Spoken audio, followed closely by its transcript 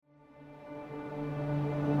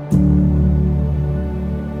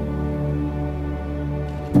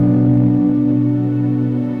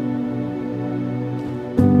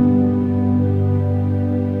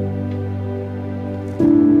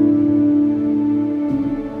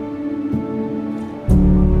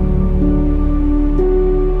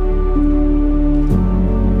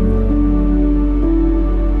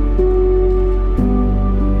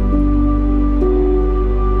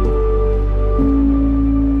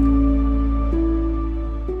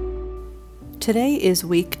Today is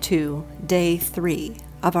week 2, day 3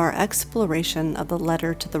 of our exploration of the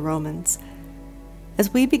letter to the Romans.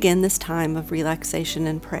 As we begin this time of relaxation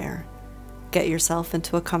and prayer, get yourself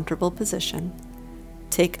into a comfortable position,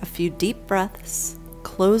 take a few deep breaths,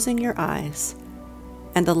 closing your eyes,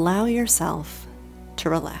 and allow yourself to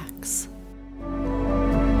relax.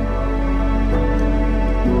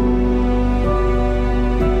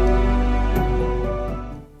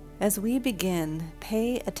 As we begin,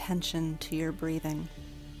 pay attention to your breathing.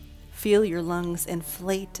 Feel your lungs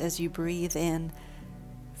inflate as you breathe in.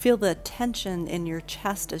 Feel the tension in your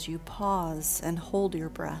chest as you pause and hold your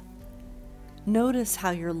breath. Notice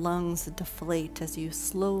how your lungs deflate as you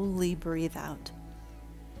slowly breathe out.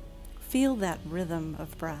 Feel that rhythm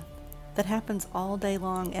of breath that happens all day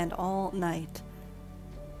long and all night.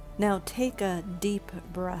 Now take a deep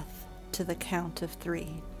breath to the count of 3.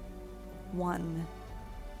 1,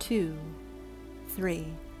 2, 3.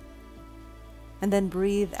 And then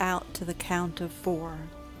breathe out to the count of 4.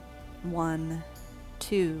 1,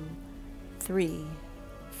 2, 3,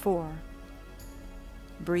 4.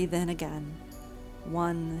 Breathe in again.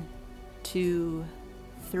 1, 2,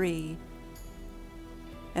 3.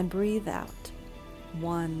 And breathe out.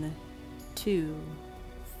 1, 2,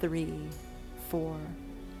 3, 4.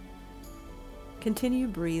 Continue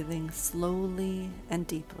breathing slowly and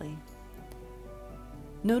deeply.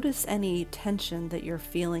 Notice any tension that you're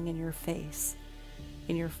feeling in your face,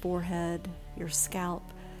 in your forehead, your scalp,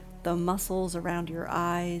 the muscles around your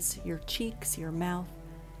eyes, your cheeks, your mouth.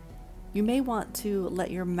 You may want to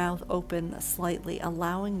let your mouth open slightly,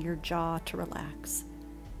 allowing your jaw to relax.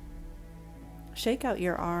 Shake out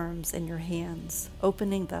your arms and your hands,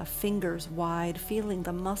 opening the fingers wide, feeling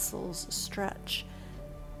the muscles stretch,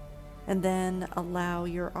 and then allow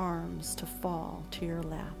your arms to fall to your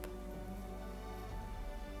lap.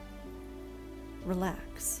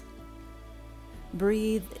 Relax.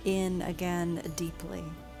 Breathe in again deeply.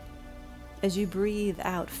 As you breathe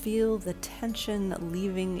out, feel the tension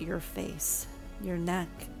leaving your face, your neck,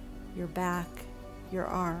 your back, your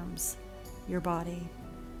arms, your body.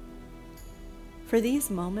 For these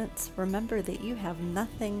moments, remember that you have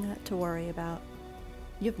nothing to worry about.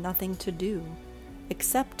 You have nothing to do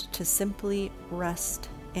except to simply rest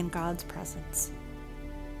in God's presence.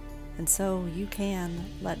 And so you can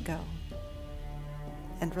let go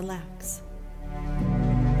and relax.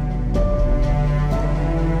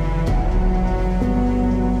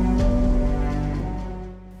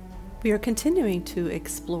 We are continuing to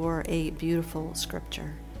explore a beautiful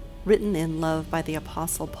scripture written in love by the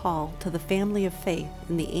Apostle Paul to the family of faith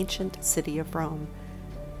in the ancient city of Rome.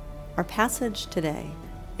 Our passage today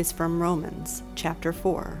is from Romans chapter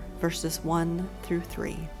 4, verses 1 through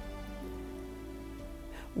 3.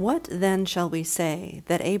 What then shall we say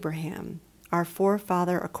that Abraham, our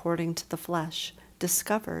forefather according to the flesh,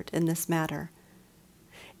 discovered in this matter?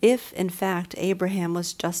 If, in fact, Abraham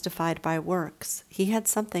was justified by works, he had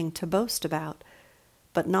something to boast about,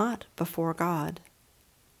 but not before God.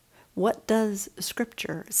 What does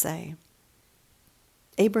Scripture say?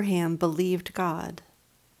 Abraham believed God,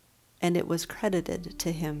 and it was credited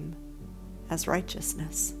to him as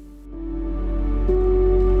righteousness.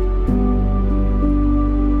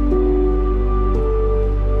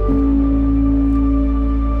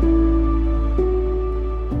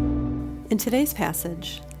 In today's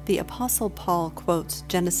passage, the Apostle Paul quotes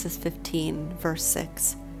Genesis 15, verse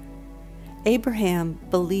 6. Abraham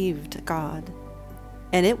believed God,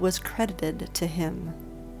 and it was credited to him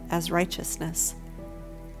as righteousness.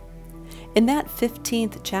 In that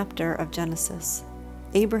 15th chapter of Genesis,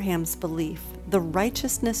 Abraham's belief, the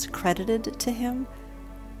righteousness credited to him,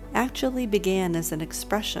 actually began as an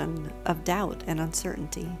expression of doubt and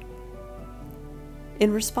uncertainty.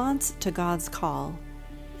 In response to God's call,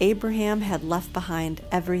 Abraham had left behind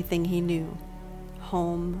everything he knew,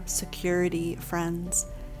 home, security, friends,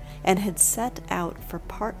 and had set out for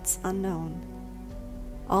parts unknown,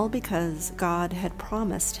 all because God had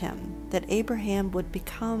promised him that Abraham would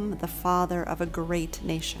become the father of a great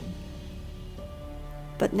nation.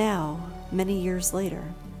 But now, many years later,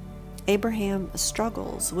 Abraham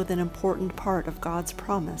struggles with an important part of God's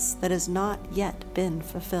promise that has not yet been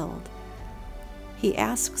fulfilled. He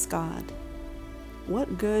asks God,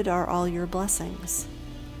 "What good are all your blessings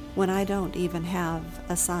when I don't even have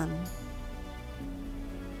a son?"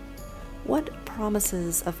 What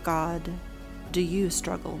promises of God do you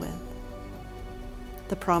struggle with?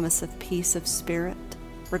 The promise of peace of spirit,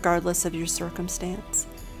 regardless of your circumstance.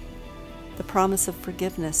 The promise of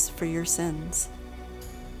forgiveness for your sins.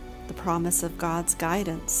 The promise of God's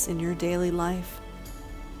guidance in your daily life.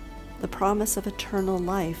 The promise of eternal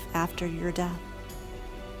life after your death.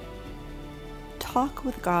 talk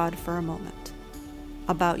with God for a moment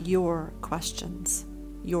about your questions,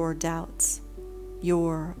 your doubts,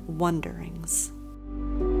 your wonderings.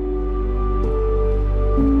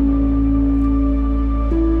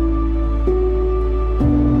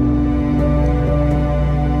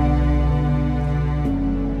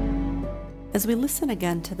 As we listen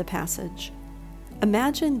again to the passage,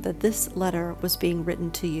 imagine that this letter was being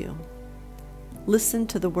written to you. Listen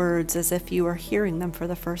to the words as if you are hearing them for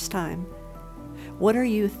the first time. What are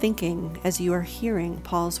you thinking as you are hearing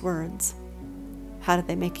Paul's words? How do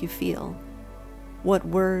they make you feel? What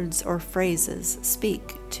words or phrases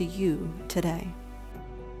speak to you today?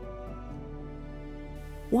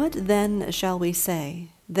 What then shall we say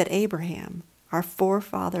that Abraham, our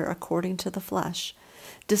forefather according to the flesh,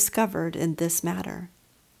 discovered in this matter?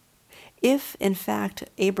 If, in fact,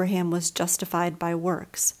 Abraham was justified by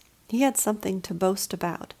works, he had something to boast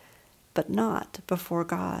about, but not before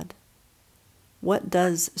God. What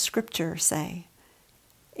does Scripture say?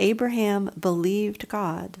 Abraham believed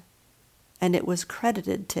God, and it was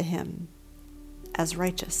credited to him as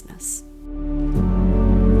righteousness.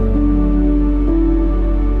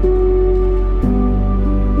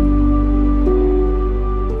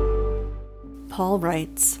 Paul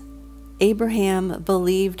writes, Abraham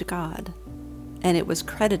believed God, and it was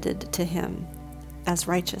credited to him as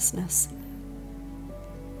righteousness.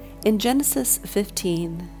 In Genesis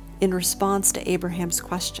 15, in response to Abraham's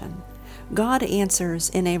question, God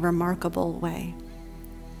answers in a remarkable way.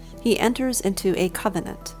 He enters into a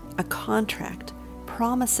covenant, a contract,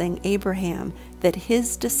 promising Abraham that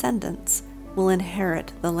his descendants will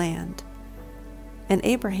inherit the land. And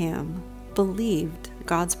Abraham believed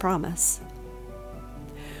God's promise.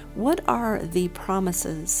 What are the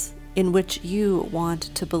promises in which you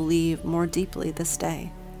want to believe more deeply this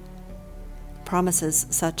day? Promises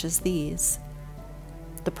such as these: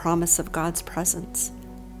 the promise of God's presence.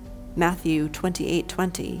 Matthew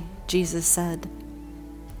 28:20, Jesus said,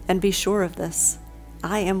 "And be sure of this,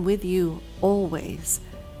 I am with you always,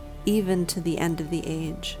 even to the end of the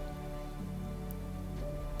age."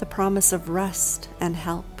 The promise of rest and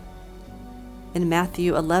help. In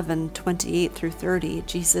Matthew 11:28-30,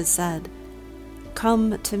 Jesus said,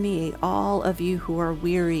 "Come to me, all of you who are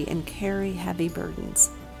weary and carry heavy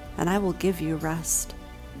burdens, and I will give you rest.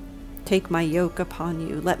 Take my yoke upon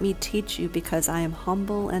you. Let me teach you, because I am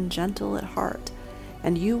humble and gentle at heart,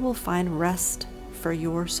 and you will find rest for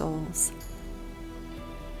your souls."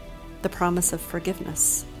 The promise of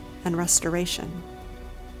forgiveness and restoration.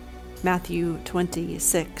 Matthew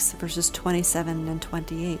 26, verses 27 and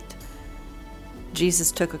 28.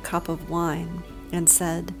 Jesus took a cup of wine and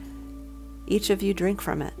said, "Each of you drink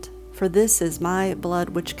from it, for this is my blood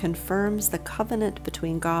which confirms the covenant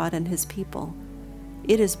between God and his people.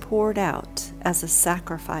 It is poured out as a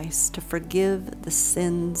sacrifice to forgive the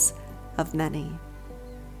sins of many."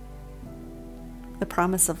 The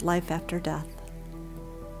promise of life after death.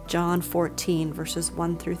 John 14, verses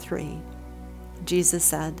 1-3. Jesus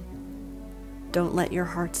said, "Don't let your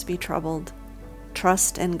hearts be troubled.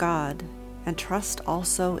 Trust in God, and trust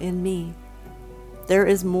also in me. There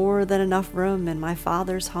is more than enough room in my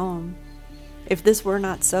Father's home. If this were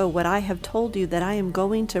not so, would I have told you that I am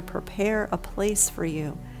going to prepare a place for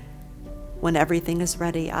you? When everything is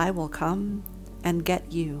ready, I will come and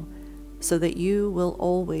get you, so that you will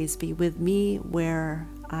always be with me where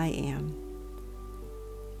I am."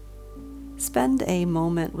 Spend a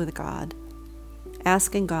moment with God,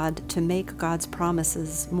 asking God to make God's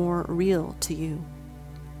promises more real to you,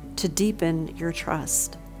 to deepen your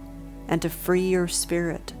trust, and to free your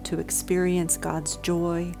spirit to experience God's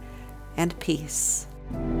joy and peace.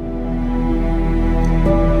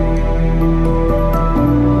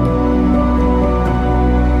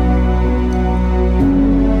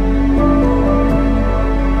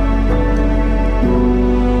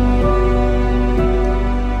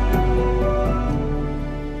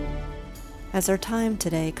 As our time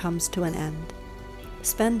today comes to an end,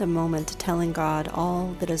 spend a moment telling God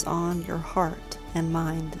all that is on your heart and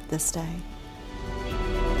mind this day.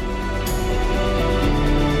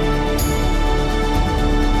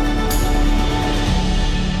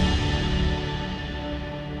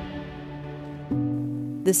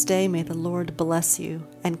 This day may the Lord bless you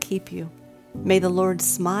and keep you. May the Lord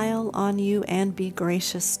smile on you and be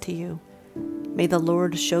gracious to you. May the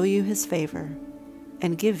Lord show you his favor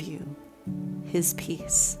and give you his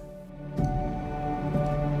peace.